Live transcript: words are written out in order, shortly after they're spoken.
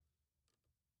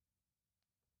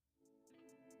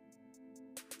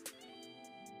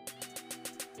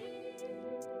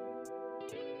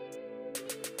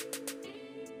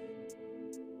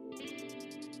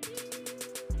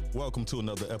Welcome to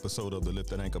another episode of the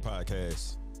Lift and Anchor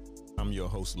podcast. I'm your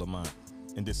host, Lamont,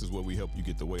 and this is where we help you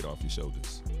get the weight off your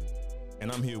shoulders.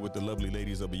 And I'm here with the lovely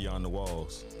ladies of Beyond the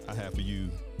Walls. I have for you,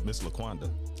 Miss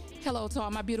LaQuanda. Hello to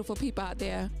all my beautiful people out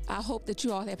there. I hope that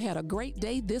you all have had a great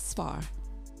day this far.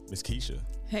 Miss Keisha.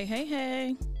 Hey, hey,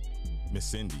 hey. Miss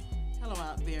Cindy. Hello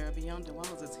out there. Beyond the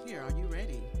Walls is here. Are you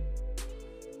ready?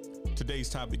 Today's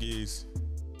topic is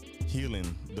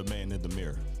healing the man in the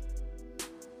mirror.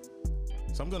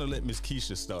 So I'm going to let Miss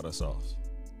Keisha start us off.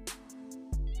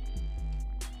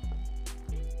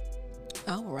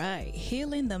 All right,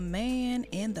 healing the man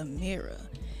in the mirror.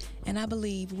 And I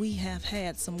believe we have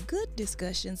had some good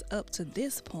discussions up to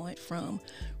this point, from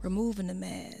removing the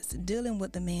mask, dealing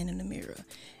with the man in the mirror.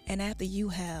 And after you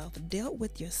have dealt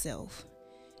with yourself,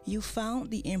 you found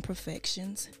the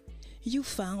imperfections, you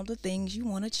found the things you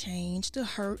want to change, the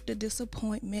hurt, the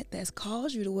disappointment that's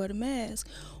caused you to wear the mask.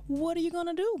 What are you going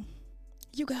to do?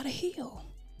 You got to heal.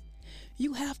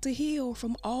 You have to heal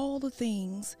from all the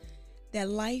things that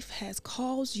life has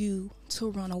caused you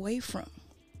to run away from.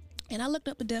 And I looked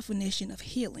up the definition of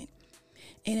healing,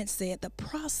 and it said the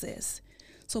process.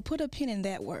 So put a pin in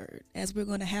that word, as we're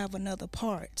going to have another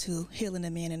part to healing the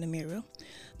man in the mirror.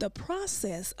 The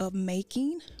process of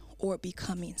making or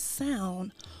becoming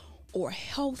sound or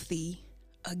healthy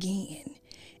again.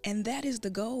 And that is the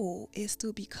goal, is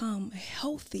to become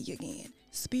healthy again,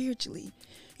 spiritually.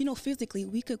 You know, physically,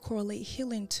 we could correlate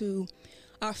healing to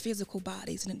our physical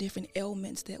bodies and the different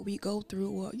ailments that we go through,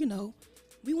 or, you know,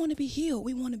 we want to be healed,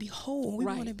 we want to be whole, we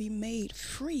want to be made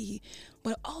free,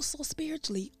 but also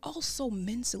spiritually, also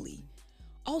mentally,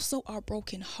 also our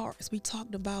broken hearts. We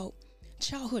talked about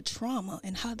childhood trauma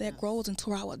and how that grows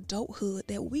into our adulthood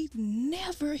that we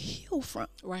never heal from.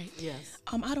 Right. Yes.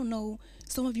 I don't know.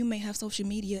 Some of you may have social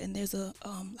media, and there's a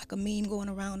like a meme going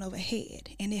around of a head,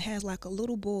 and it has like a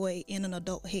little boy in an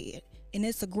adult head, and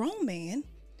it's a grown man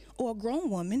or a grown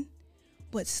woman,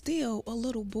 but still a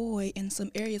little boy in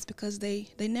some areas, because they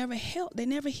never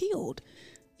healed.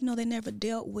 You know, they never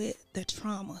dealt with the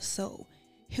trauma. So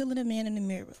healing the man in the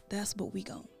mirror, that's what we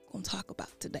gonna talk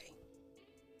about today.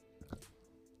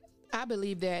 I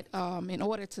believe that in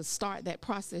order to start that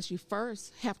process, you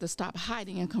first have to stop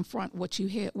hiding and confront what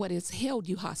has held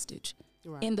you hostage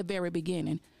in the very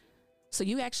beginning. So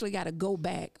you actually got to go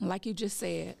back. Like you just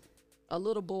said, a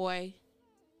little boy,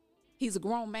 he's a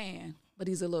grown man, but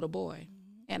he's a little boy.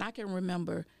 Mm-hmm. And I can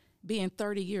remember being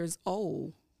 30 years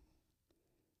old.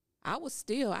 I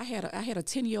had a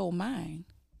 10-year-old mind,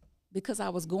 because I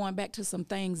was going back to some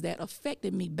things that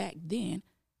affected me back then.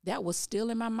 That was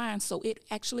still in my mind, so it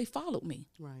actually followed me.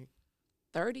 Right.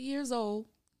 30 years old,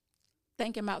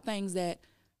 thinking about things that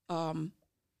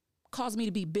caused me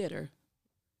to be bitter.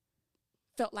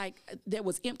 Felt like there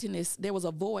was emptiness, there was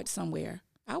a void somewhere.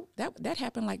 That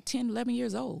happened like 10, 11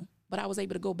 years old. But I was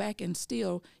able to go back and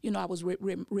still, you know, I was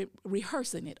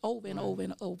rehearsing it over and over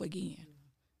and over again.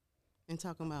 And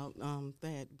talking about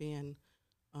that being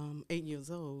 8 years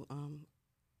old,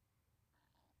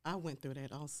 I went through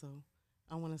that also.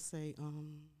 I want to say,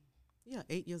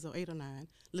 8 years old, 8 or 9,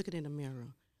 looking in the mirror.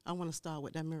 I want to start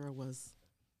with that mirror was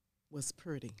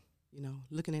pretty, you know,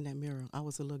 looking in that mirror. I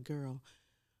was a little girl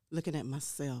looking at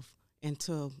myself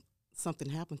until something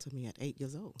happened to me at 8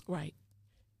 years old. Right.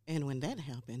 And when that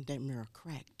happened, that mirror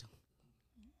cracked.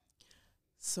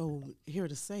 So here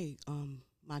to say,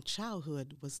 my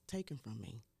childhood was taken from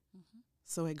me. Mm-hmm.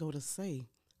 So it go to say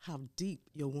how deep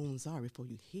your wounds are before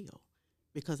you heal,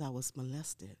 because I was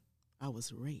molested. I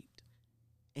was raped,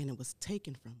 and it was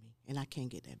taken from me, and I can't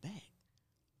get that back.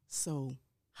 So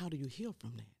how do you heal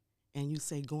from that? And you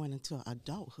say going into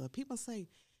adulthood, people say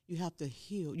you have to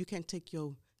heal. You can't take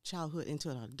your childhood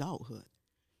into adulthood.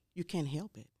 You can't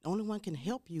help it. The only one can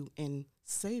help you and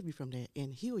save you from that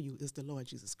and heal you is the Lord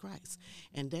Jesus Christ.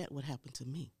 Mm-hmm. And that would happen to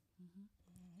me. Mm-hmm.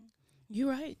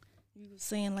 You're right. You were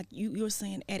saying, like you were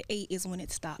saying, at 8 is when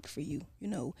it stopped for you, you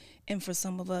know. And for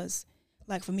some of us,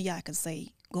 like for me, I could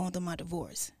say going through my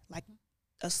divorce, like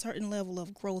a certain level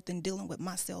of growth in dealing with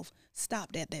myself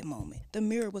stopped at that moment. The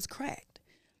mirror was cracked.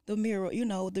 The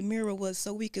mirror was,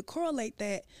 so we could correlate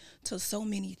that to so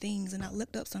many things. And I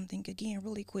looked up something again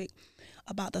really quick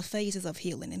about the phases of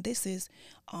healing. And this is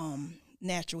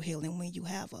natural healing when you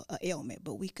have a ailment,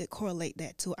 but we could correlate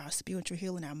that to our spiritual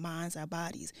healing, our minds, our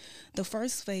bodies. The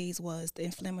first phase was the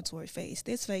inflammatory phase.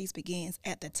 This phase begins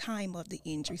at the time of the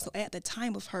injury. So at the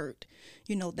time of hurt,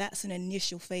 you know, that's an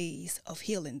initial phase of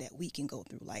healing that we can go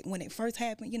through. Like when it first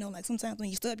happened, you know, like sometimes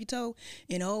when you stub your toe,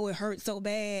 you know, it hurts so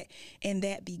bad, and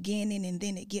that beginning, and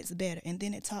then it gets better. And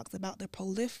then it talks about the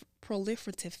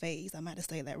proliferative phase. I might have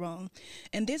said that wrong.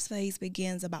 And this phase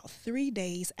begins about 3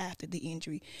 days after the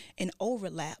injury and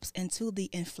overlaps into the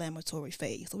inflammatory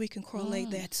phase. So we can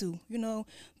correlate that too. You know,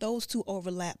 those two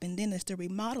overlap, and then it's the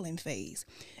remodeling phase.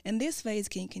 And this phase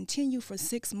can continue for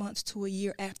 6 months to a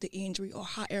year after injury or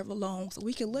however long. So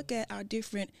we can look at our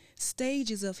different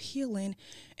stages of healing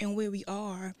and where we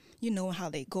are, you know, and how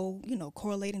they go, you know,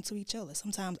 correlating to each other.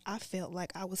 Sometimes I felt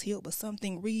like I was healed, but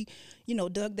something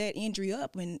dug that injury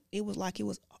up, and it was like it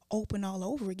was open all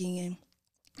over again.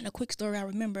 And a quick story I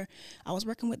remember, I was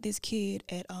working with this kid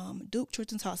at Duke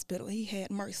Children's Hospital. He had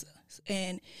MRSA,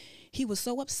 and he was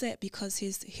so upset because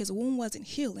his wound wasn't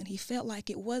healing. He felt like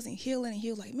it wasn't healing, and he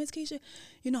was like, Miss Keisha,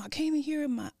 you know, I came in here,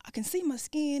 I can see my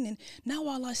skin, and now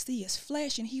all I see is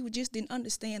flesh. And he just didn't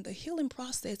understand the healing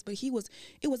process, but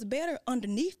it was better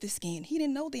underneath the skin. He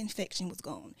didn't know the infection was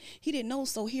gone. He didn't know.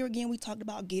 So here again, we talked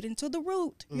about getting to the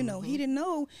root. You know, he didn't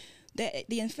know that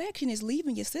the infection is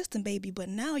leaving your system, baby, but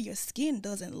now your skin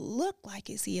doesn't look like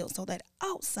it's healed. So that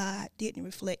outside didn't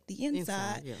reflect the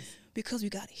inside, yes. Because we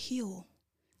got to heal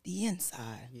the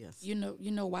inside. Yes. You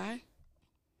know why?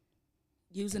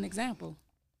 Use an example.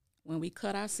 When we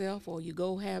cut ourselves, or you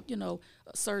go have, you know,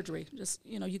 surgery, just,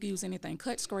 you know, you can use anything,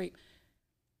 cut, scrape.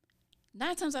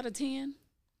 9 times out of 10,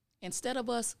 instead of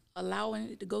us allowing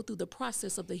it to go through the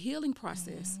process of the healing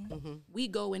process, we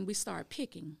go and we start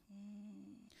picking.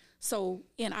 So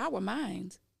in our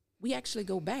minds, we actually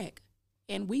go back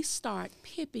and we start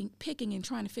picking and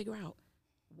trying to figure out,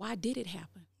 why did it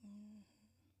happen?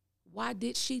 Why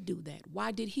did she do that?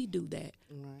 Why did he do that?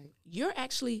 Right. You're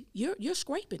actually, you're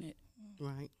scraping it.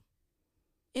 Right.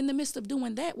 In the midst of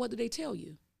doing that, what do they tell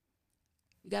you?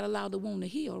 You got to allow the wound to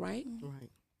heal, right? Right.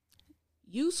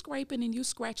 You scraping and you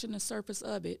scratching the surface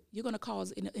of it, you're going to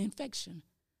cause an infection.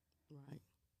 Right.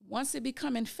 Once it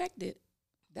become infected,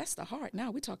 that's the heart.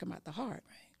 Now we're talking about the heart.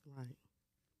 Right.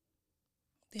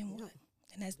 Then what?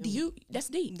 And that's deep. That's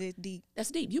deep. Deep.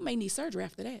 That's deep. You may need surgery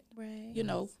after that. Right. You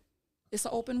know, it's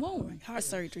an open wound. Heart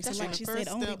surgery. That's so like right. she The said,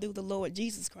 first only step- through the Lord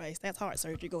Jesus Christ. That's heart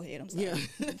surgery. Go ahead. I'm sorry.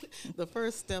 Yeah. The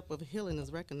first step of healing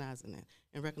is recognizing it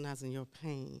and recognizing your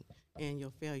pain and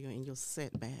your failure and your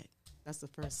setback. That's the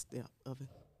first step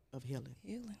of healing.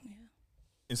 Healing, yeah.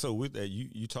 And so with that,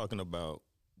 you talking about,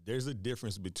 there's a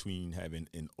difference between having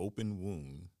an open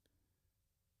wound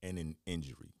and an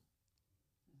injury.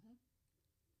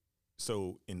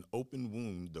 So an open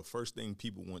wound, the first thing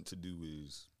people want to do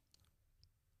is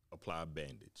apply a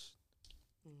bandage.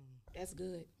 That's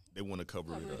good. They want to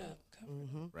cover it up.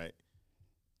 Mm-hmm. Right?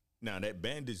 Now that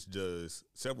bandage does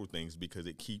several things because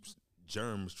it keeps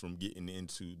germs from getting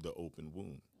into the open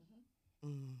wound.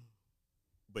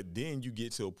 But then you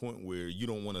get to a point where you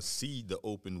don't want to see the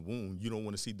open wound. You don't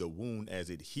want to see the wound as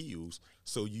it heals.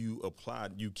 So you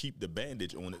keep the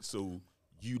bandage on it so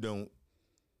you don't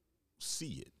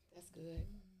see it. That's good.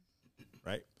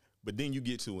 Right? But then you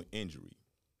get to an injury.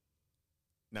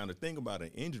 Now, the thing about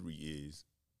an injury is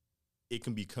it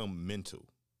can become mental.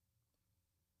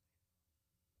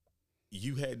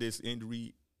 You had this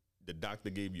injury, the doctor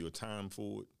gave you a time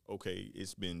for it. Okay,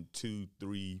 it's been 2,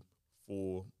 3,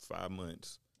 4, 5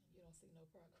 months. You don't see no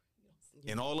progress.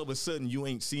 And all of a sudden, you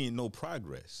ain't seeing no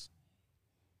progress.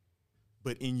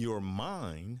 But in your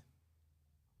mind,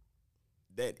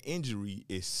 that injury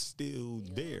is still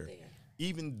there.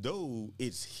 Even though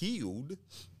it's healed,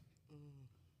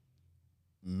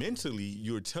 mentally,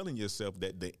 you're telling yourself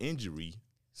that the injury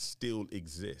still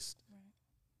exists. Right.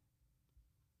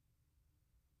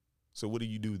 So what do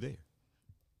you do there?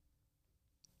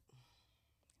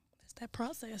 It's that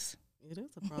process. It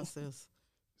is a process.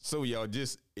 So y'all,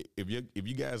 just if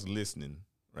you guys listening,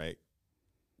 right?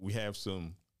 We have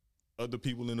some other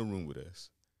people in the room with us,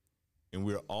 and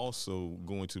we're also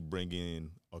going to bring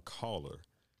in a caller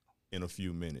in a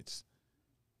few minutes.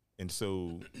 And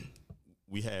so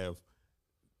we have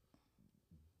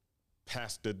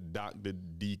Pastor, Dr.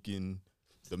 Deacon,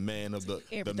 the man of the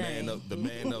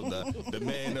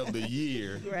man of the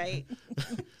year, Right.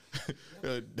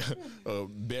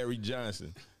 Barry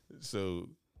Johnson. So,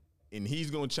 and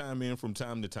he's gonna chime in from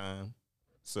time to time.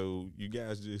 So you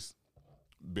guys just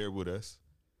bear with us.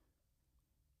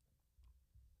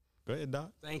 Go ahead,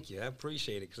 Doc. Thank you. I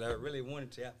appreciate it because I really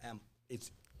wanted to.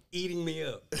 It's eating me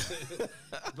up,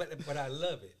 but I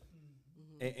love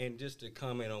it. And just to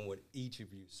comment on what each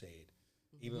of you said,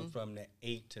 even from the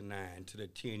 8 to 9 to the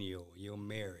 10-year-old, your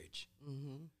marriage,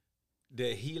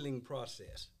 the healing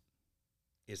process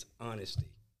is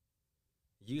honesty.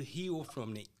 You heal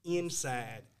from the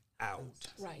inside out.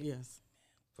 Right. Yes.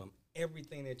 From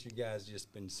everything that you guys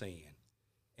just been saying.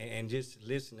 And just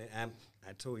listening,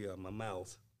 I told you my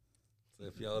mouth, So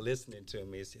if y'all listening to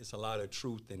me, it's a lot of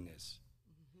truth in this.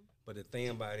 But the thing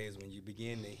about it is when you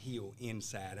begin to heal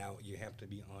inside out, you have to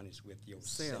be honest with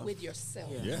yourself. With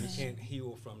yourself. Yeah. You can't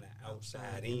heal from the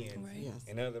outside in. Right. Yes.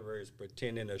 In other words,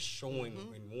 pretending or showing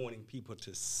and wanting people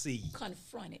to see.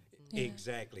 Confront it.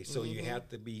 Exactly. So you have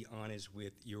to be honest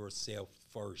with yourself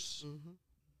first.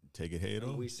 Take it head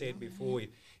And on. we said before,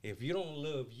 if you don't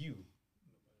love you,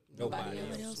 nobody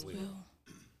else will.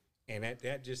 And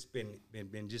that just been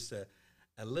just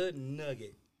a little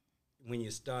nugget when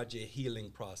you start your healing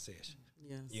process.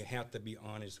 Yes. You have to be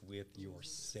honest with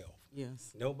yourself.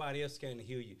 Yes. Nobody else can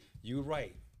heal you. You're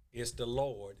right. It's the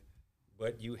Lord,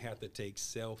 but you have to take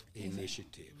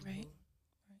self-initiative Right.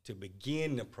 to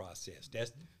begin the process.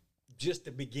 That's just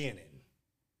the beginning.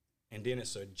 And then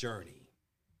it's a journey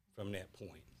from that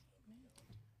point.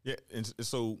 Yeah, and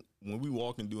so when we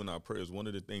walk and doing our prayers, one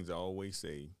of the things I always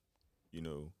say,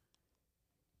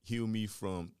 heal me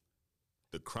from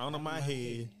the crown of my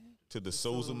head to the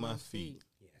soles of my feet,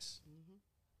 Yes.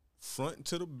 front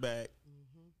to the back,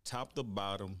 top to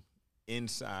bottom,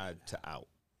 inside to out.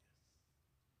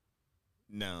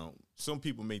 Now, some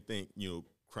people may think,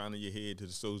 crown of your head to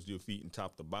the soles of your feet and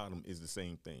top to bottom is the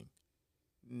same thing.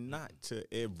 Not to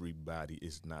everybody,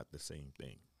 it's not the same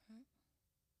thing,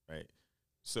 right?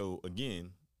 So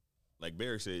again, like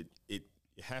Barry said, it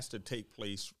has to take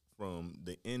place from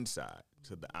the inside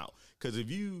to the out. Because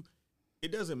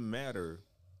it doesn't matter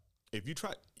if you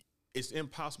try, it's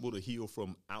impossible to heal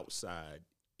from outside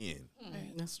in.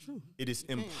 That's true. It is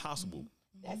impossible.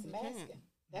 That's masking.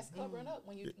 That's covering up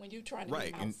when you trying to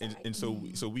Right, be outside. and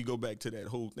so we go back to that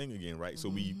whole thing again, right? So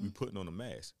we putting on a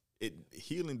mask.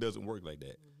 Healing doesn't work like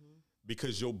that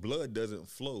because your blood doesn't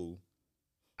flow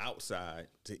outside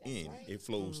to in. right. It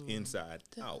flows inside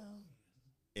out,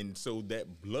 and so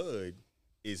that blood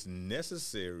is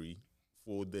necessary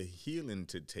for the healing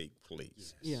to take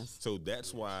place. Yes. So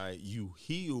that's why you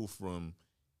heal from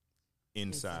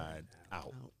inside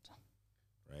out.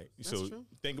 Right. So true.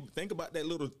 think about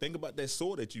that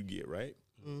sore that you get, right?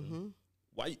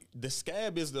 Why the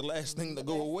scab is the last thing to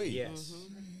go away. Yes.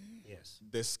 Yes.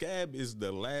 The scab is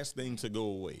the last thing to go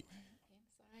away.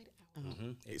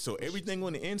 Inside out. So everything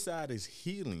on the inside is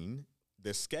healing.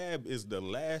 The scab is the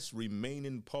last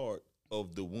remaining part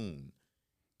of the wound.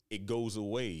 It goes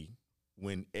away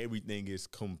when everything is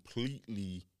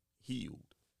completely healed.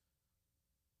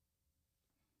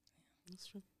 That's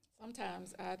true.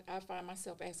 Sometimes I find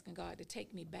myself asking God to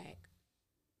take me back,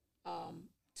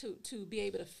 to be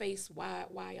able to face why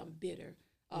I'm bitter,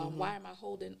 why am I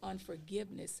holding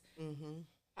unforgiveness.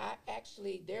 I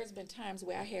actually, there's been times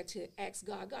where I had to ask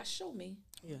God, show me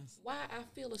Yes. why I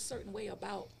feel a certain way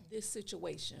about this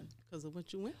situation. Because of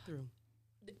what you went through.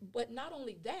 But not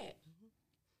only that,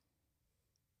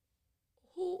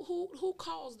 who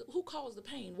caused the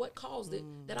pain? What caused it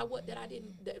that I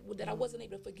wasn't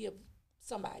able to forgive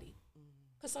somebody?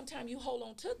 Because sometimes you hold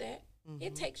on to that.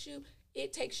 It takes you,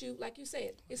 like you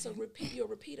said, you're a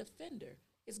repeat offender.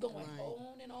 It's going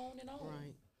on and on and on.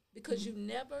 Right. Because you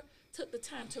never took the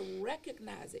time to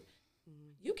recognize it.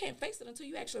 You can't face it until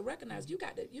you actually recognize. You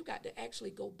got to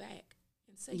actually go back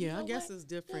and say, Yeah, you know I guess what? it's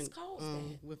different This caused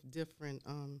that. with different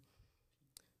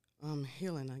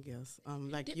healing, I guess.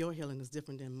 Like your healing is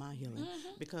different than my healing.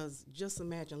 Because just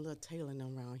imagine little Taylor and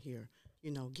them around here,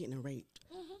 getting raped.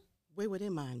 Where would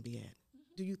their mind be at?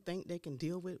 Do you think they can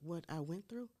deal with what I went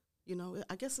through?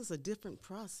 I guess it's a different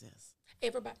process.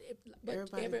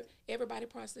 Everybody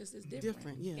process is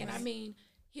different. Yes. And I mean,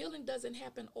 healing doesn't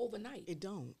happen overnight. It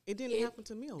don't. It didn't happen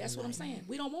to me overnight. That's what I'm saying.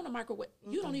 We don't want a microwave.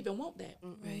 You don't even want that.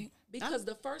 Right. Because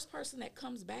the first person that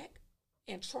comes back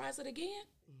and tries it again,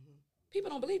 people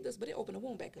don't believe this, but it opened the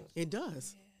wound back up. It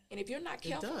does. And if you're not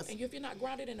careful does. and if you're not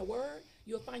grounded in the word,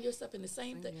 you'll find yourself in the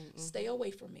same thing. Stay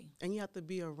away from me. And you have to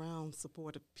be around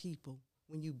supportive people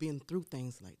when you've been through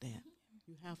things like that.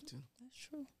 You have to. That's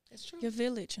true. That's true. Your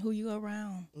village, who you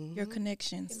around, your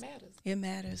connections. It matters. It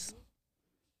matters.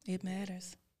 It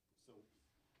matters.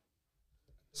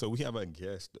 So we have a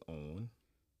guest on.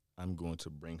 I'm going to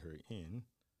bring her in.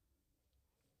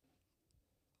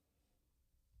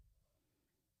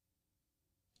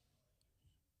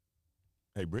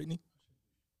 Hey, Brittany.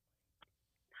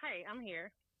 Hi, I'm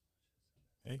here.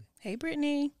 Hey. Hey,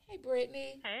 Brittany. Hey,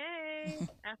 Brittany. Hey,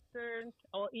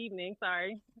 evening.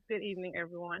 Sorry. Good evening,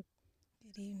 everyone.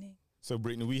 Good evening. So,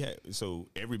 Brittany,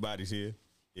 everybody's here.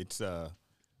 It's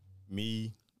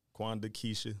me, Quanda,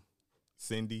 Keisha,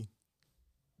 Cindy,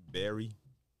 Barry.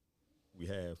 We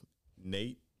have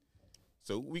Nate.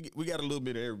 So we got a little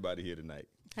bit of everybody here tonight.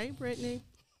 Hey, Brittany.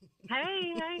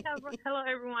 Hey, hello,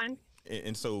 everyone.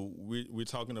 And so we're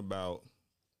talking about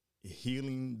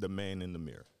healing the man in the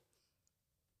mirror.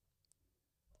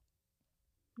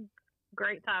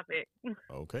 Great topic.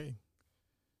 Okay.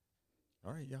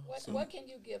 All right, y'all. What can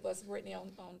you give us, Brittany,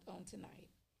 on tonight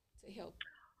to help?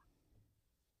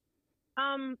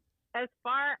 As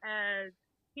far as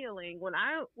healing, when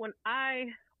I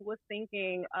was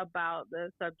thinking about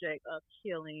the subject of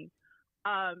healing,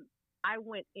 I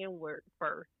went inward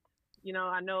first.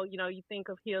 I know, you think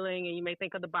of healing and you may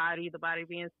think of the body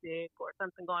being sick or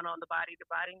something going on in the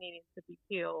body needing to be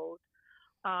healed.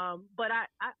 But I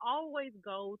always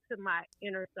go to my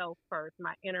inner self first,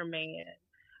 my inner man.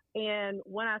 And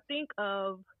when I think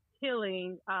of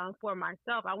healing for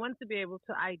myself, I want to be able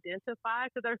to identify,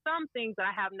 because there are some things that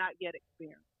I have not yet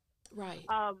experienced. Right.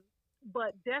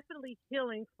 But definitely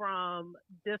healing from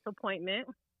disappointment,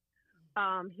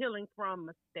 healing from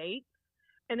mistakes,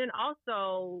 and then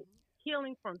also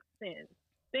healing from sin,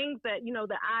 things that,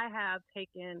 that I have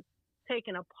taken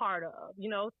a part of.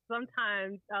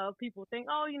 Sometimes people think,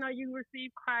 you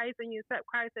receive Christ and you accept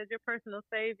Christ as your personal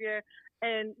savior,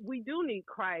 and we do need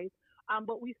Christ,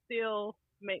 but we still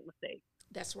make mistakes.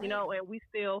 That's right. And we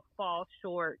still fall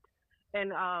short,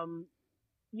 and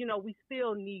we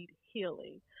still need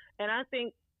healing. And I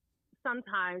think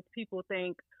sometimes people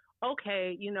think,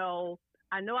 okay,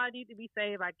 I know I need to be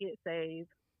saved, I get saved.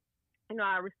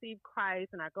 I receive Christ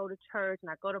and I go to church and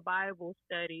I go to Bible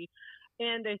study,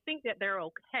 and they think that they're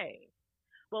okay.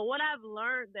 But what I've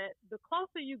learned, that the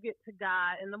closer you get to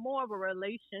God and the more of a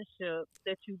relationship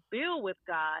that you build with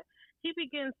God, He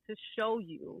begins to show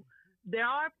you there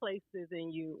are places in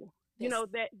you,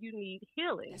 that you need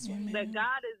healing. Right. That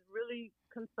God is really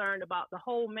concerned about the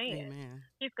whole man. Amen.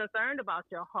 He's concerned about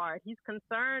your heart. He's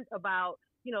concerned about,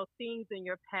 things in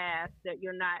your past that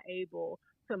you're not able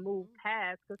to move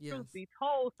past. Because truth be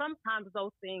told, sometimes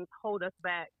those things hold us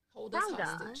back. Hold us from God.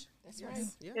 hostage. That's right.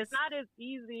 Yes. It's not as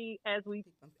easy as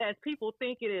people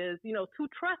think it is, to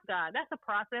trust God. That's a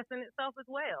process in itself as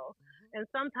well. And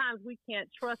sometimes we can't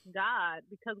trust God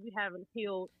because we haven't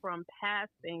healed from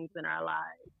past things in our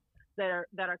lives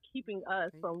that are keeping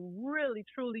us from really,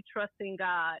 truly trusting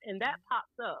God. And that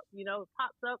pops up, it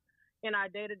pops up in our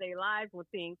day-to-day lives when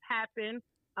things happen.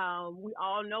 We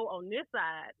all know on this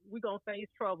side, we're going to face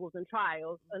troubles and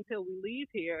trials until we leave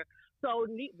here. So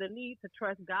the need to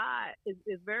trust God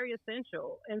is very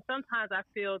essential. And sometimes I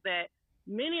feel that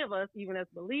many of us, even as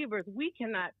believers, we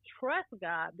cannot trust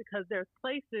God because there's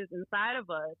places inside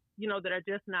of us, that are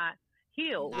just not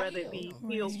healed, whether it be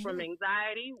healed from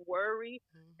anxiety, worry,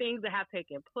 things that have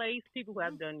taken place, people who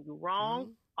have done you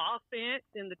wrong, offense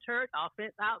in the church,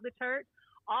 offense out the church,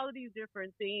 all of these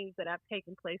different things that have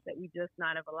taken place that we just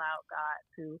not have allowed God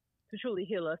to truly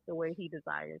heal us the way He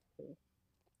desires to.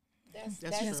 That's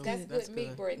good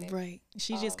meat, Brittany. Right.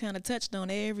 She just kind of touched on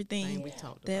everything we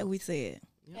talked that about. we said.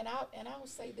 Yep. And I will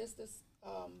say this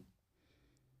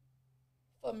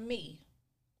for me,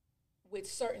 with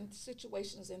certain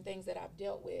situations and things that I've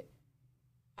dealt with,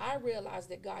 I realized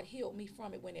that God healed me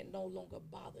from it when it no longer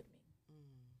bothered me.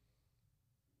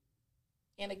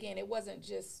 And again, it wasn't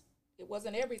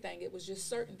everything. It was just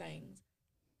certain things.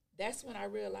 That's when I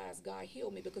realized God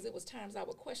healed me, because it was times I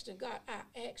would question God. I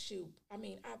asked you,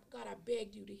 God, I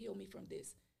begged you to heal me from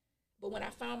this. But when I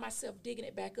found myself digging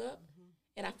it back up,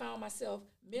 and I found myself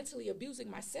mentally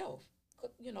abusing myself,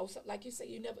 like you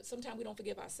say, sometimes we don't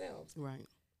forgive ourselves. Right.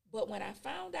 But when I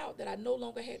found out that I no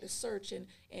longer had to search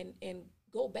and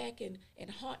go back and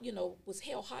haunt, was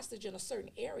held hostage in a certain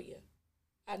area,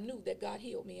 I knew that God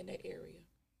healed me in that area.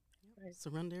 Right.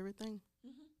 Surrender everything.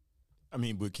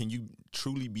 But can you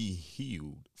truly be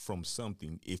healed from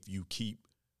something if you keep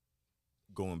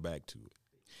going back to it?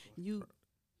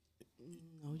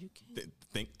 No, you can't.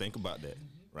 Think about that,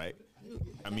 right? You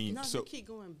keep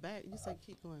going back. You say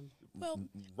keep going. Well,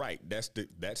 right. That's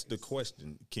the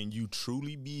question. Can you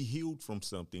truly be healed from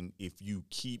something if you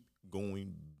keep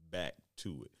going back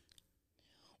to it?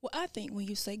 Well, I think when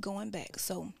you say going back,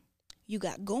 so you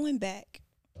got going back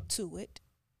to it,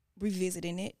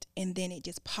 revisiting it, and then it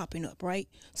just popping up, right?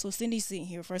 So Cindy's sitting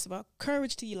here, first of all,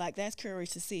 courage to you. Like, that's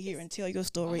courage to sit here and tell your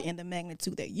story and the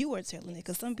magnitude that you are telling it,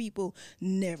 because some people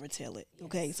never tell it,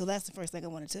 okay? So that's the first thing I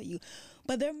want to tell you.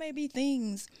 But there may be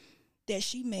things that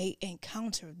she may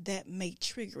encounter that may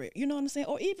trigger it, you know what I'm saying?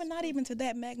 Or even not even to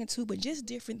that magnitude, but just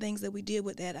different things that we did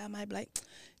with that. I might be like,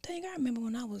 dang, I remember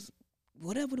when I was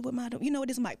whatever with my,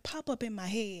 this might pop up in my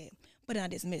head, but I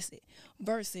dismiss it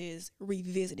versus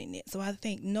revisiting it. So I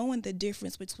think knowing the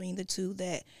difference between the two,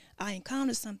 that I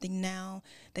encountered something now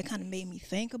that kind of made me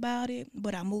think about it,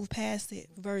 but I moved past it,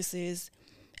 versus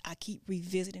I keep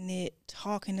revisiting it,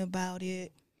 talking about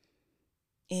it,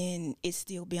 and it's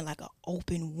still being like an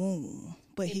open wound.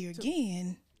 But here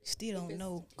again, still don't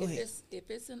know. Go ahead. If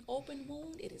it's an open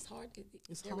wound, it is hard.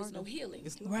 There is no healing.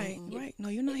 Right. No,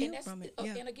 you're not healed from it.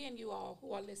 And again, you all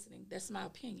who are listening, that's my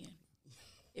opinion.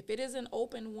 If it is an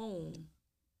open wound,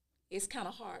 it's kind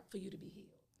of hard for you to be healed.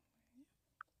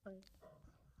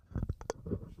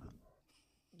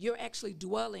 You're actually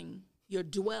dwelling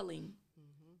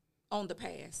on the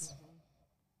past.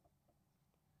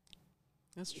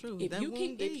 That's true.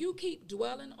 If you keep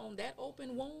dwelling on that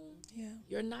open wound,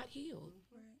 you're not healed.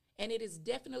 Right. And it is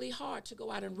definitely hard to go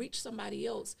out and reach somebody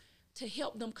else to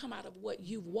help them come out of what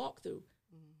you've walked through.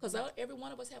 Because every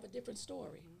one of us have a different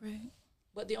story. Right.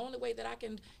 But the only way that I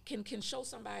can show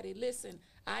somebody, listen,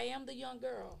 I am the young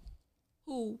girl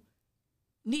who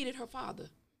needed her father.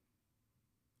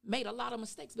 Made a lot of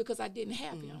mistakes because I didn't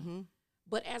have him.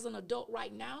 But as an adult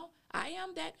right now, I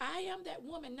am that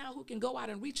woman now who can go out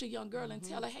and reach a young girl and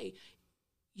tell her, hey,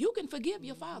 you can forgive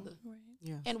your father. Right.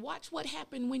 Yeah. And watch what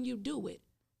happens when you do it.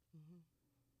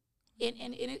 And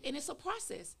it's a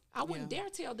process. I wouldn't dare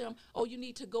tell them, oh, you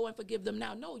need to go and forgive them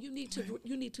now. No, you need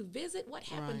to visit what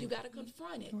happened. Right. You got to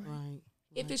confront it. Right.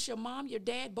 If it's your mom, your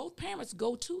dad, both parents,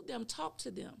 go to them, talk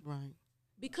to them. Right.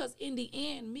 Because in the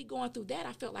end, me going through that,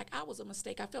 I felt like I was a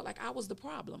mistake. I felt like I was the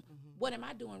problem. What am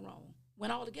I doing wrong?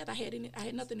 When altogether, I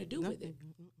had nothing to do with it.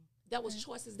 That was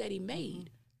choices that he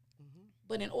made.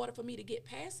 But in order for me to get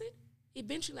past it,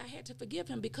 eventually I had to forgive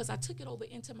him because I took it over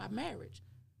into my marriage.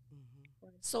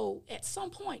 So at some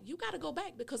point, you got to go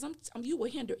back because you will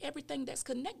hinder everything that's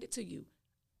connected to you.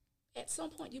 At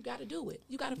some point, you got to do it.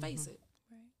 You got to face it.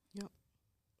 Right. Yep.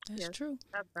 That's true.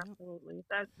 Absolutely.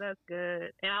 That's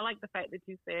good. And I like the fact that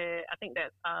you said, I think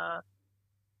that's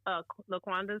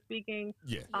LaQuanda speaking.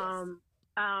 Yeah.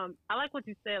 I like what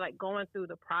you said, like going through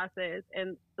the process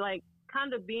and like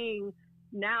kind of being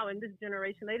now in this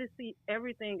generation, they just see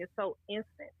everything is so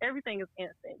instant. Everything is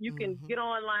instant. You can get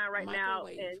online right now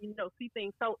and, see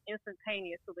things so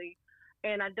instantaneously.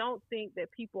 And I don't think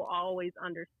that people always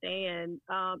understand,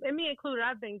 and me included,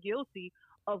 I've been guilty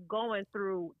of going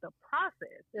through the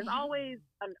process. There's always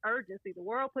an urgency. The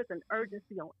world puts an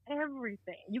urgency on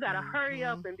everything. You got to hurry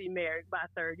up and be married by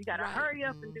 30. You got to hurry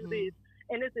up and do this.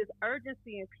 And it's this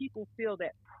urgency, and people feel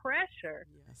that pressure.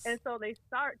 Yes. And so they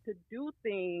start to do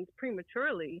things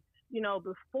prematurely,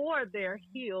 before they're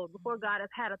healed, before God has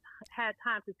had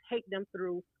time to take them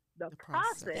through the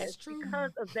process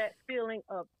because of that feeling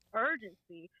of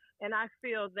urgency. And I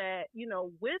feel that,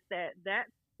 with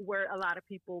that's where a lot of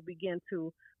people begin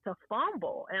to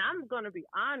fumble. And I'm going to be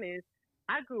honest,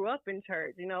 I grew up in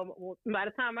church. By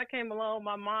the time I came along,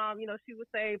 my mom, she was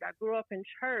saved. I grew up in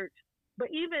church. But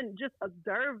even just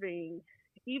observing,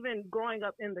 even growing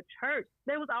up in the church,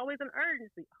 there was always an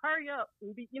urgency. Hurry up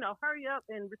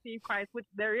and receive Christ, which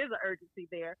there is an urgency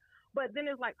there. But then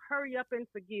it's like, hurry up and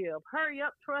forgive. Hurry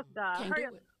up, trust God. Hurry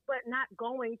up, but not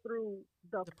going through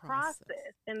the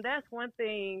process. And that's one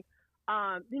thing,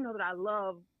 that I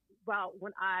love about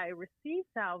when I received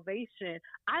salvation.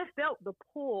 I felt the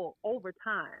pull over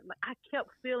time. Like I kept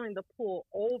feeling the pull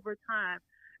over time.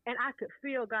 And I could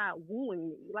feel God wooing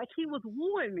me. Like he was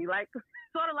wooing me, like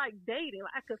sort of like dating.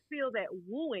 Like I could feel that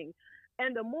wooing.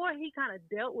 And the more he kind of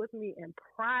dealt with me in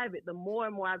private, the more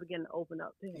and more I began to open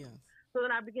up to him. Yes. So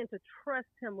then I began to trust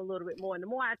him a little bit more. And the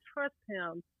more I trust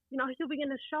him, he'll begin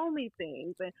to show me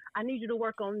things. And I need you to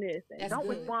work on this. And don't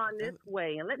respond this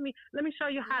way. And let me show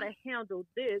you how to handle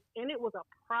this. And it was a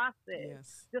process.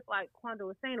 Yes. Just like Quanda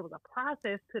was saying, it was a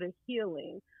process to the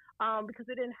healing because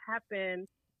it didn't happen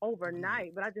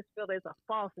overnight, but I just feel there's a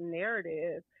false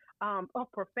narrative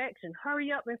of perfection.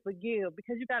 Hurry up and forgive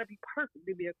because you got to be perfect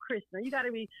to be a Christian. You got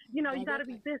to be, you got to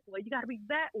be this way. You got to be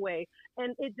that way.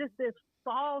 And it's just this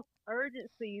false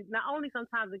urgency, not only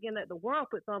sometimes, again, that the world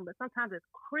puts on, but sometimes as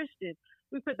Christians,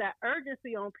 we put that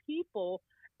urgency on people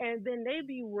and then they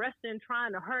be rushing,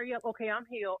 trying to hurry up. Okay, I'm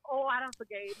healed. Oh, I don't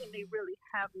forgave. And they really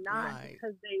have not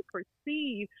because they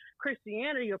perceive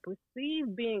Christianity or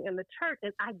perceive being in the church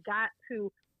as I got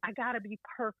to be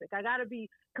perfect. I got to be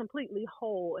completely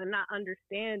whole and not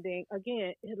understanding.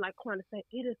 Again, like Quanda said,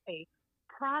 it is a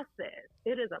process.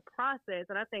 It is a process.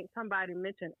 And I think somebody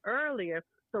mentioned earlier,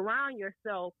 surround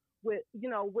yourself with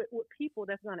people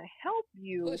that's going to help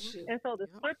you. And so the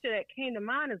scripture that came to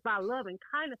mind is by love and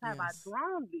kindness have I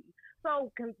drawn thee.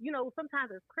 So, sometimes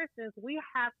as Christians, we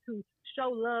have to show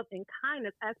love and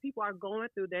kindness as people are going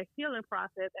through their healing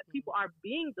process, as people are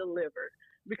being delivered.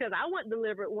 Because I wasn't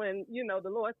delivered when, the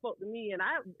Lord spoke to me and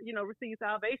I, received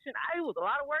salvation. It was a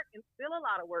lot of work and still a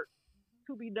lot of work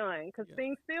to be done because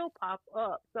things still pop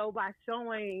up. So by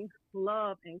showing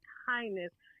love and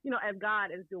kindness as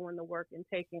God is doing the work and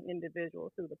taking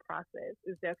individuals through the process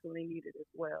is definitely needed as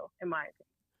well, in my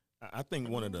opinion. I think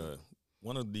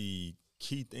one of the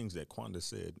key things that Quanda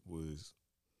said was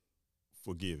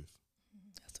forgive.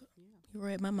 That's what you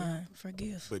read my mind.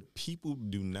 Forgive. But people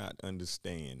do not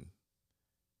understand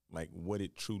like what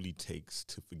it truly takes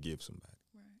to forgive somebody.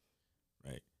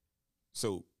 Right.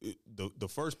 So the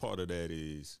first part of that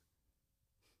is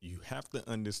you have to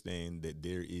understand that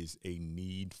there is a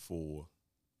need for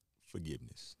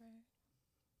forgiveness.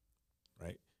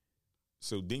 Right.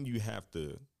 So then you have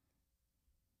to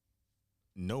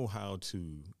know how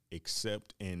to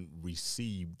accept and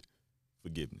receive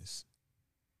forgiveness.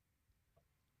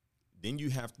 Then you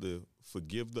have to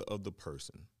forgive the other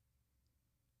person.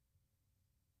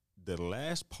 The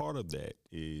last part of that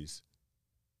is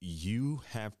you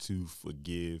have to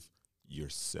forgive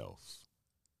yourself.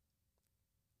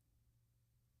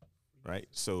 Right?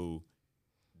 So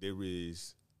there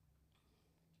is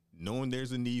knowing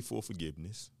there's a need for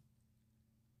forgiveness,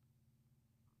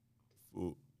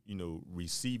 for,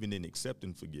 receiving and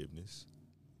accepting forgiveness,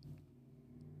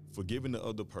 forgiving the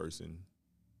other person,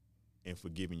 and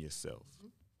forgiving yourself.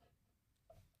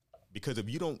 Because if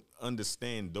you don't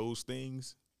understand those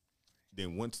things,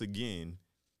 then once again,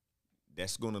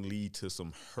 that's going to lead to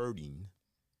some hurting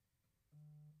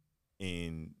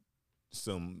and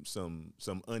some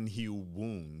unhealed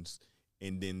wounds,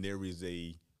 and then there is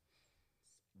a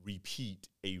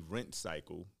rent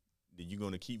cycle that you're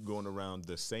going to keep going around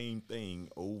the same thing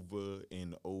over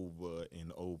and over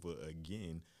and over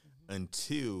again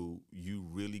until you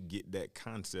really get that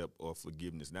concept of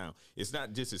forgiveness. Now, it's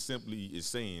not just as simply as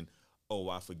saying, "Oh,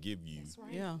 I forgive you." That's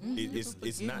right. Yeah.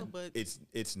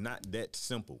 It's not that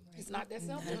simple. It's not that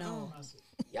simple. At all.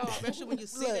 Y'all, Especially when you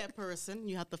see that person,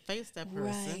 you have to face that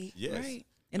person. Right. Yes. Right.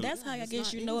 And that's how I it's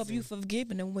guess not you know if easy. you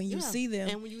forgiven them when you see them,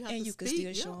 And when you have to can speak,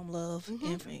 still show them love.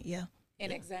 And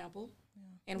an example,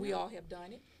 and we all have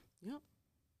done it. Yep.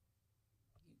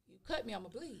 You cut me, I'ma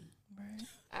bleed. Right.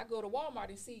 I go to Walmart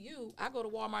and see you.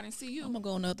 I'm gonna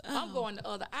go another aisle. I'm going the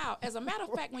other aisle. As a matter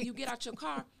of fact, when you get out your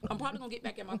car, I'm probably gonna get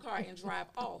back in my car and drive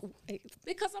off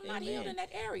because I'm not healed in that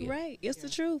area. Right. It's the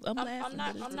truth. I'm laughing. I'm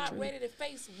not. but it's I'm the not truth. ready to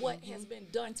face what has been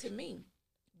done to me.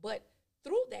 But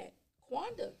through that,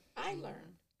 Quanda, I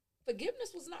learned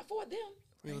forgiveness was not for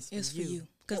them. It's for you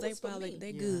because It they was for probably me.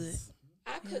 they're good.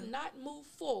 I could not move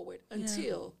forward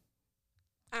until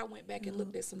I went back and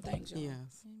looked at some things. Y'all.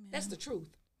 Yes. That's the truth.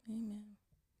 Amen.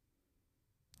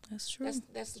 That's true.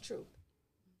 That's the truth.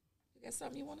 You got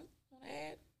something you want to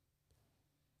add,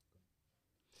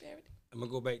 Jared? I'm going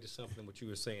to go back to something what you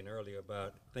were saying earlier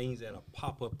about things that'll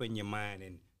pop up in your mind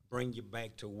and bring you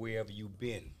back to wherever you've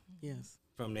been Yes.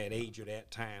 from that age or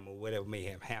that time or whatever may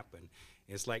have happened.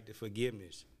 It's like the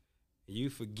forgiveness. You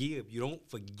forgive, you don't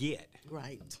forget.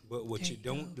 Right. But what There you you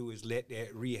don't go. do is let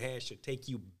that rehash or take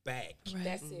you back Right.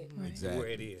 That's it. Right. to where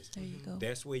it is. There you go.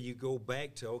 That's where you go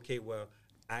back to, okay, well,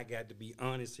 I got to be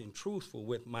honest and truthful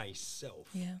with myself.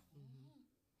 Yeah.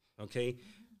 Okay?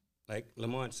 Like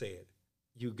Lamont said,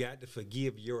 you got to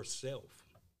forgive yourself.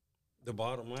 The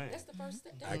bottom line. That's the first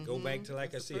step. I go back to,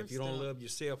 like That's I the said, if you don't first step. love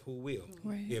yourself, who will?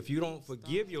 Right. If you don't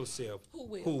forgive yourself, Who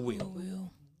will? Who will? I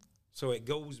will. So it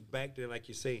goes back to, like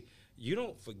you say, you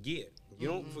don't forget. You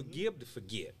don't forgive to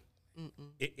forget.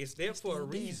 It's there for a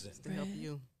reason. To help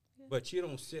you. But you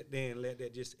don't sit there and let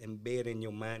that just embed in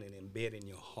your mind and embed in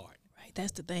your heart. Right.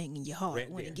 That's the thing in your heart. Right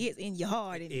when there. it gets in your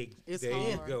heart, and It's there hard.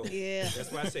 you go. Yeah.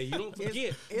 That's why I say you don't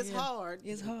forget. It's hard.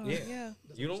 it's hard. Yeah. Yeah.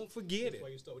 You don't forget it. Why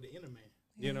you start with the inner man?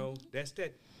 You know, that's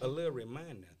that a little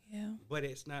reminder. Yeah. But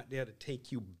it's not there to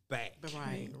take you back.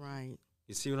 Right. Right.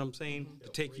 You see what I'm saying? To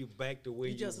take you back to where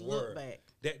you, You just were. look back.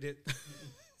 That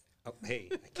oh, hey,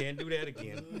 I can't do that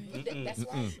again. That's right.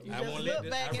 I just won't look let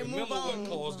this. back I and remember move on. what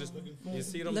caused this. You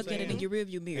see what I'm Look saying? at it in your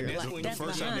rearview mirror. And that's Like, when that's The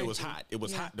first time behind it was you. hot. It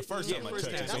was Yeah. hot. The first Yeah, time I first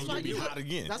touched time. it, so That's it's why gonna be you- hot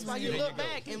again. That's why you There you look go.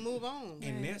 back and move on.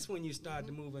 And that's when you start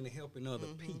to move into helping other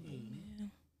people.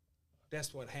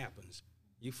 That's what happens.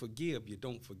 You forgive, you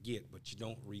don't forget, but you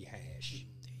don't rehash.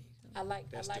 I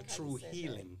like That's how the you true said that.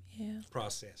 healing Yeah.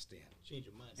 process then. Change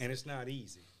your mindset. And it's not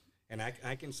easy. And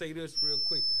I can say this real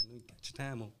quick. I know you got your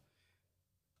time on.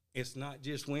 It's not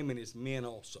just women, it's men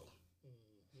also.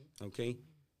 Okay?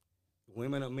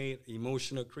 Women are made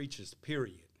emotional creatures,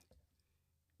 period.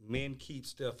 Men keep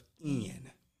stuff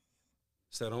in.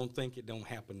 So don't think it don't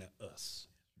happen to us.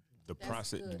 The That's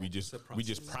process good. we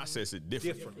just process it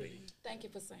differently. Thank you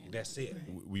for saying that. That's it.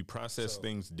 We process So-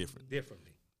 things different.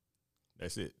 Differently.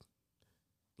 That's it.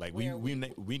 Like Where we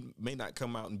may not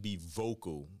come out and be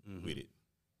vocal with it,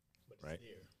 But right? it's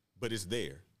there. But it's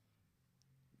there.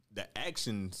 The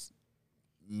actions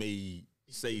may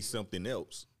say something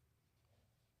else.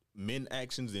 Men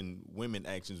actions and women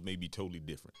actions may be totally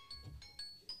different.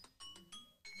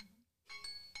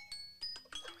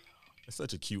 It's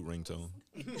such a cute ringtone.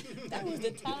 That was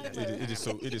the timer. It is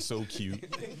so cute.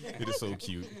 It is so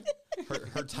cute.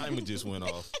 Her timer just went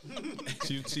off.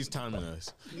 She's timing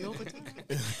us.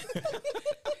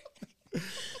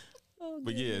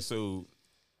 But yeah, so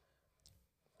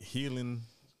healing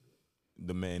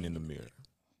the man in the mirror.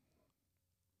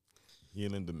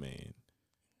 Healing the man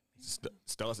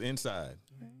starts inside.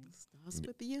 Starts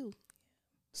with you.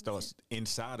 Starts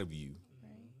inside of you.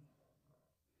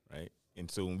 Right? And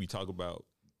so when we talk about,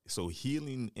 so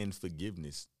healing and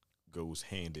forgiveness goes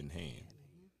hand in hand.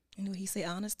 You know, he said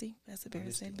honesty. Pastor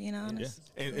Barrett said being honest.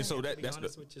 Yeah. And so that's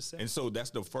honest with yourself. and so that's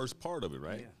the first part of it,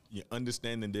 right? Yeah. You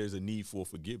understanding there's a need for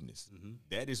forgiveness. Mm-hmm.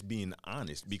 That is being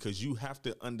honest, because you have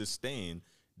to understand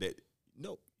that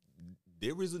no,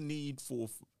 there is a need for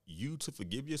you to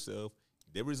forgive yourself.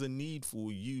 There is a need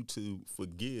for you to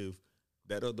forgive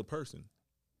that other person.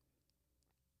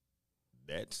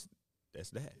 That's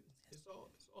that. It's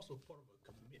also part of a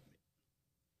commitment.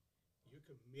 You're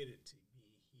committed to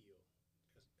being healed.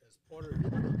 As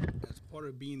part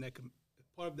of being that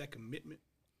part of that commitment,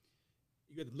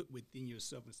 you got to look within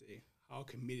yourself and say, how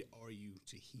committed are you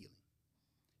to healing?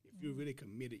 If you're really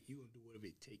committed, you're gonna do whatever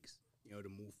it takes, to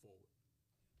move forward.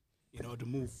 To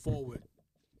move forward,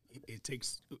 it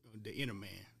takes the inner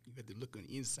man. You got to look on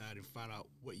the inside and find out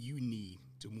what you need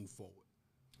to move forward.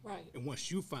 Right. And once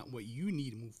you find what you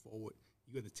need to move forward,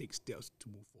 you got to take steps to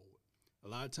move forward. A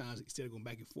lot of times, instead of going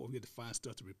back and forth, you have to find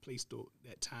stuff to replace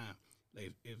that time.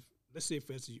 Like if let's say,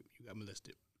 for instance, you got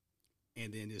molested,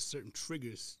 and then there's certain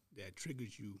triggers that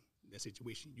triggers you, that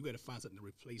situation. You got to find something to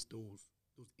replace those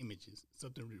images,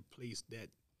 something to replace that,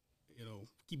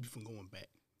 keep you from going back.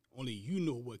 Only you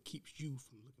know what keeps you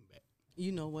from looking back.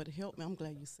 You know what helped me? I'm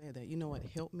glad you said that. You know what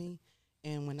helped me?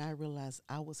 And when I realized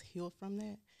I was healed from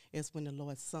that, is when the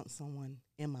Lord sent someone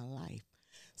in my life.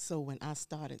 So when I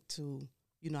started to,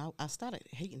 I started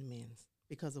hating men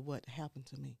because of what happened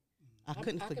to me. I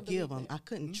couldn't forgive him. I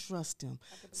couldn't trust him.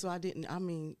 So I didn't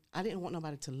want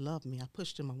nobody to love me. I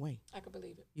pushed him away. I could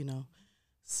believe it.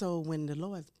 So when the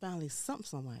Lord finally sent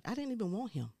someone, I didn't even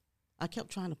want him. I kept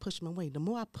trying to push him away. The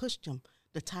more I pushed him,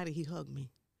 the tighter he hugged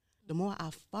me. The more I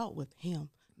fought with him,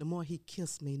 the more he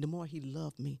kissed me, the more he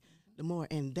loved me, the more,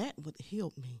 and that would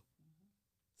heal me.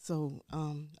 So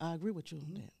I agree with you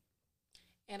on that.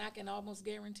 And I can almost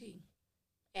guarantee,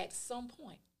 at some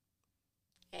point,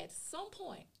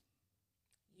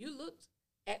 you looked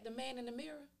at the man in the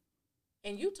mirror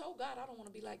and you told God, I don't want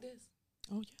to be like this.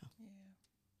 Oh, yeah.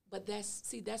 But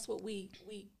that's what we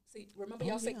see. Remember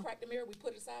y'all say crack the mirror, we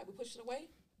put it aside, we push it away?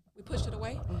 We pushed it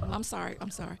away? Mm-hmm. I'm sorry.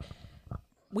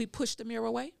 We pushed the mirror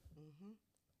away. Mm-hmm.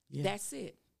 Yes. That's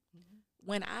it. Mm-hmm.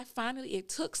 When it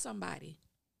took somebody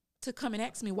to come and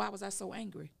ask me, why was I so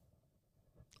angry?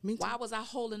 Me too. Why was I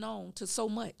holding on to so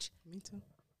much? Me too.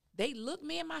 They looked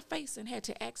me in my face and had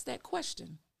to ask that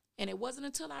question. And it wasn't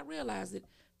until I realized it,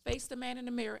 faced the man in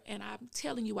the mirror, and I'm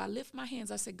telling you, I lift my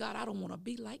hands. I said, God, I don't want to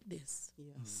be like this.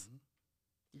 Yes.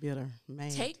 Mm-hmm. Bitter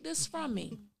man. Take this from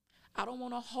me. I don't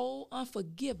want to hold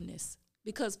unforgiveness,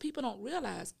 because people don't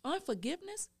realize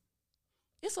unforgiveness,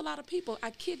 it's a lot of people, I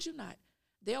kid you not,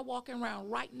 they're walking around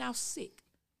right now sick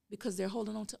because they're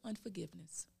holding on to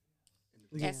unforgiveness.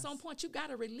 Yes. At some point, you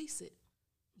got to release it.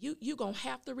 You're going to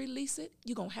have to release it.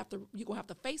 You're going to have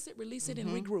to face it, release it, and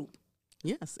regroup.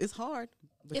 Yes, it's hard,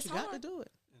 but it's you got hard. to do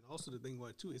it. And also the thing about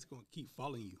it, too, it's going to keep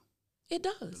following you. It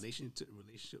does. Relationship.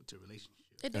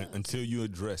 It does. Until you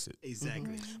address it.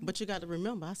 Exactly. Mm-hmm. But you got to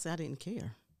remember, I said I didn't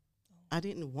care. I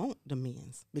didn't want the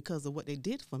men's because of what they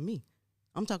did for me.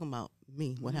 I'm talking about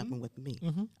me, what happened with me.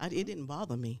 Mm-hmm. It didn't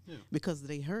bother me because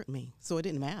they hurt me. So it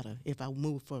didn't matter if I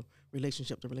moved from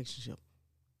relationship to relationship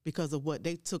because of what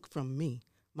they took from me,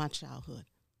 my childhood.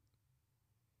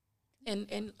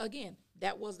 And again,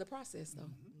 that was the process, though.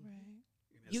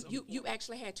 Right. You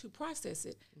actually had to process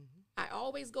it. Mm-hmm. I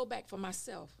always go back for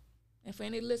myself. And for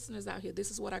any listeners out here, this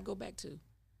is what I go back to.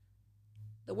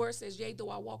 The word says, yea, though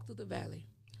I walk through the valley.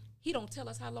 He don't tell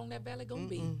us how long that valley going to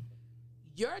be.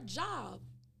 Your job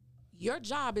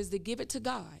is to give it to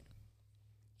God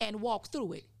and walk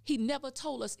through it. He never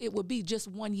told us it would be just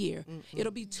 1 year.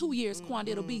 It'll be 2 years, Quanda.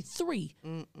 It'll be 3.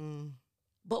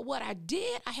 But what I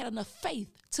did, I had enough faith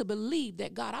to believe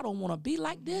that, God, I don't want to be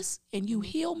like this, and you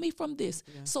heal me from this,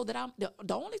 so that I'm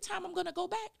the only time I'm going to go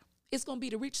back, it's going to be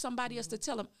to reach somebody else to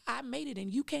tell them, I made it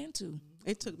and you can too.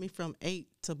 It took me from 8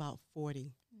 to about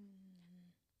 40.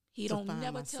 He don't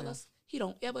never tell us. He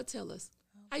don't ever tell us.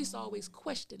 I used to always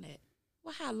question that.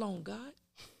 Well, how long, God?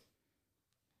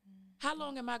 How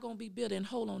long am I going to be bitter and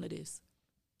hold on to this?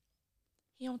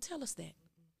 He don't tell us that.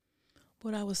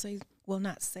 What I would say, well,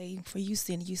 not say, for you,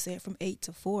 Cindy, you said from 8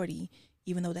 to 40,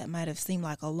 even though that might have seemed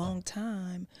like a long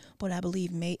time, but I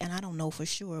believe, and I don't know for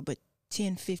sure, but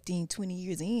 10, 15, 20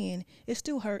 years in, it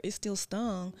still hurt, it still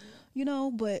stung,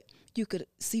 but you could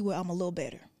see where I'm a little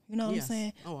better. You know what I'm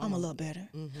saying? I'm a little better.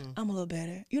 I'm a little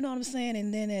better. You know what I'm saying?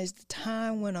 And then as the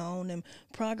time went on and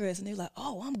progress, and they're like,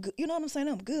 oh, I'm good. You know what I'm saying?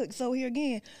 I'm good. So here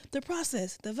again, the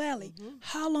process, the valley,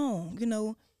 how long?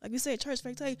 Like we said, church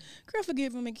fact, hey, girl,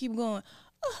 forgive him and keep going.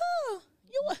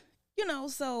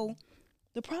 So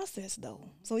the process though.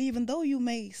 So even though you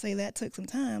may say that took some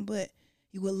time, but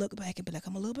you will look back and be like,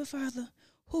 I'm a little bit further.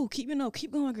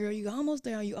 Keep going, girl. You almost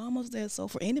there. So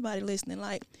for anybody listening,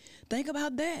 like, think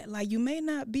about that. Like, you may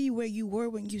not be where you were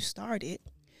when you started,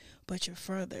 but you're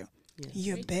further. Yes.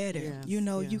 You're better.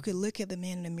 Yes. You could look at the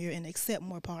man in the mirror and accept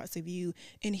more parts of you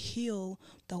and heal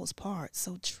those parts.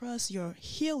 So trust your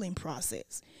healing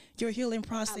process. Your healing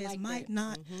process might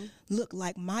not look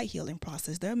like my healing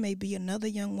process. There may be another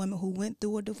young woman who went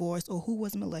through a divorce or who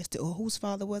was molested or whose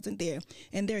father wasn't there,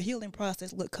 and their healing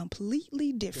process looked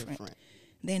completely different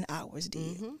than ours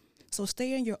did. So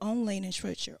stay in your own lane and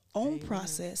trust your own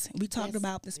process. We talked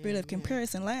about the spirit of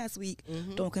comparison last week.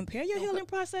 Don't compare your healing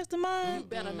process to mine. You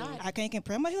better not. I can't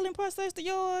compare my healing process to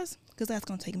yours because that's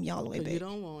going to take me all the way back. You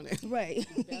don't want it. Right.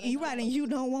 You're right, and you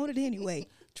don't want it anyway.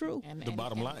 True. The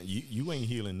bottom line, you ain't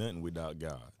healing nothing without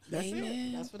God. That's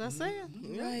it. That's what I said.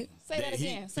 Right. Say that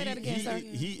again. Say that again, sir.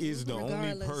 He is the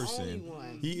only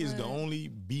person. He is the only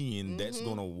being that's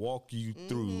going to walk you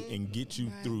through and get you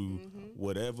through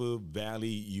whatever valley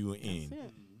you're in.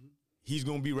 He's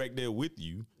going to be right there with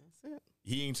you. That's it.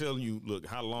 He ain't telling you, look,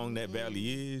 how long that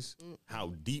valley is,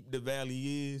 how deep the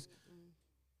valley is.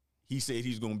 He said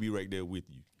he's going to be right there with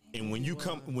you. And when you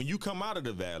come out of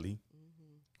the valley,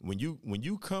 when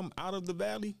you come out of the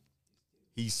valley,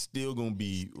 he's still going to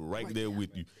be right there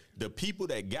with you. The people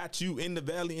that got you in the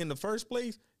valley in the first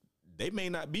place, they may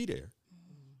not be there.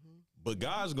 But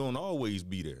God's going to always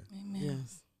be there. Amen.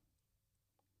 Yes.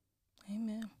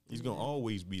 Amen. He's going to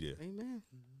always be there. Amen.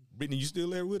 Brittany, you still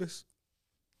there with us?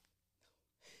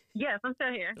 Yes, I'm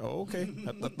still here. Oh, okay.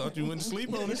 I thought you went to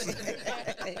sleep on us.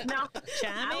 No.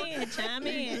 Chime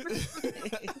in.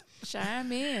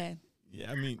 Chime in. Yeah,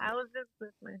 I mean, I was just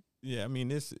listening. Yeah, I mean,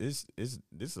 this is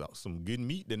some good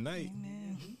meat tonight.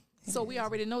 Amen. So we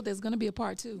already know there's going to be a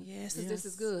part 2. Yes. This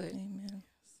is good. Amen.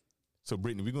 So,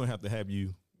 Brittany, we're going to have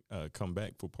you come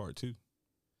back for part 2.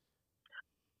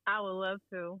 I would love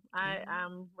to.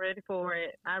 I'm ready for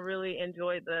it. I really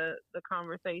enjoyed the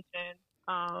conversation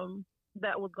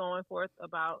that was going forth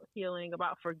about healing,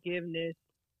 about forgiveness,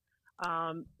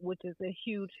 which is a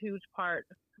huge, huge part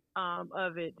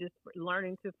of it, just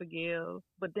learning to forgive,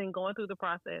 but then going through the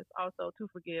process also to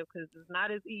forgive, because it's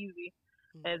not as easy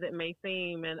as it may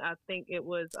seem. And I think it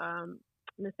was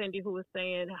Miss Cindy who was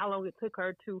saying how long it took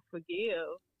her to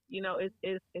forgive.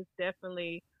 It's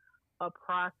definitely a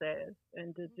process,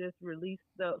 and to just release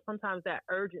sometimes that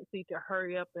urgency to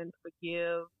hurry up and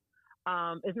forgive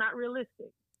is not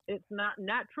realistic. It's not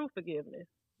true forgiveness.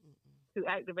 To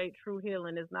activate true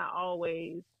healing is not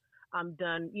always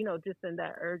done, just in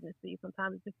that urgency.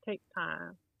 Sometimes it just takes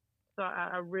time. So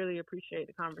I really appreciate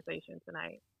the conversation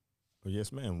tonight. Well,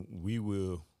 yes, ma'am. We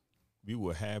will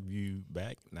have you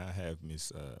back, and I have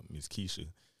Miss Keisha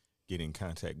get in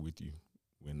contact with you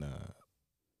when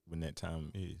that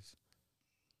time is.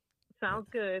 Sounds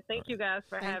good. Thank you guys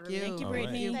for having me. Thank you,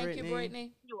 Brittany. Thank you,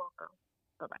 Brittany. You're welcome.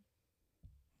 Bye-bye.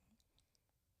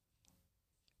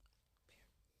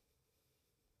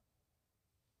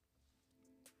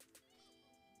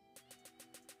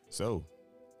 So,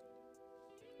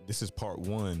 this is part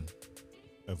 1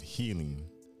 of healing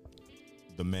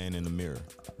the man in the mirror.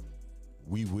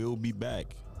 We will be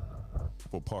back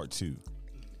for part 2.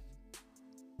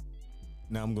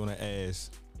 Now I'm going to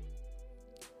ask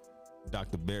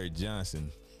Dr. Barry Johnson,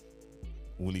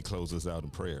 will he close us out in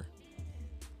prayer?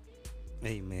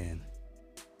 Amen.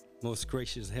 Most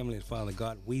gracious Heavenly Father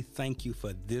God, we thank you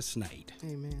for this night.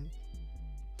 Amen.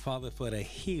 Father, for the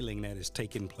healing that is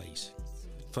taking place,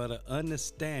 for the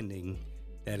understanding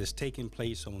that is taking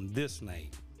place on this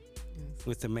night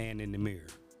with the man in the mirror,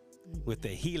 with the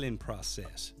healing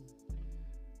process.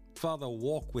 Father,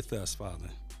 walk with us, Father,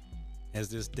 as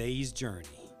this day's journey,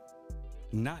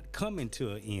 not coming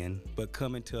to an end, but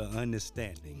coming to an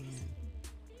understanding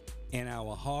in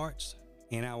our hearts,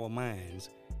 in our minds,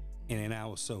 and in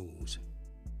our souls.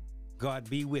 God,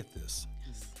 be with us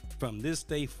from this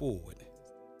day forward,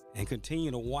 and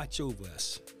continue to watch over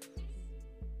us.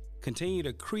 Continue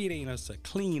to create in us a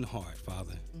clean heart,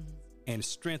 Father, and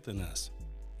strengthen us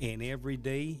in every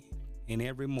day, in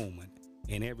every moment,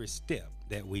 in every step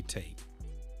that we take.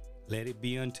 Let it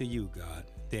be unto you, God,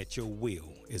 that your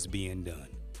will is being done.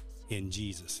 In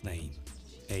Jesus' name,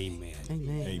 amen.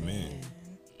 Amen.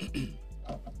 Amen.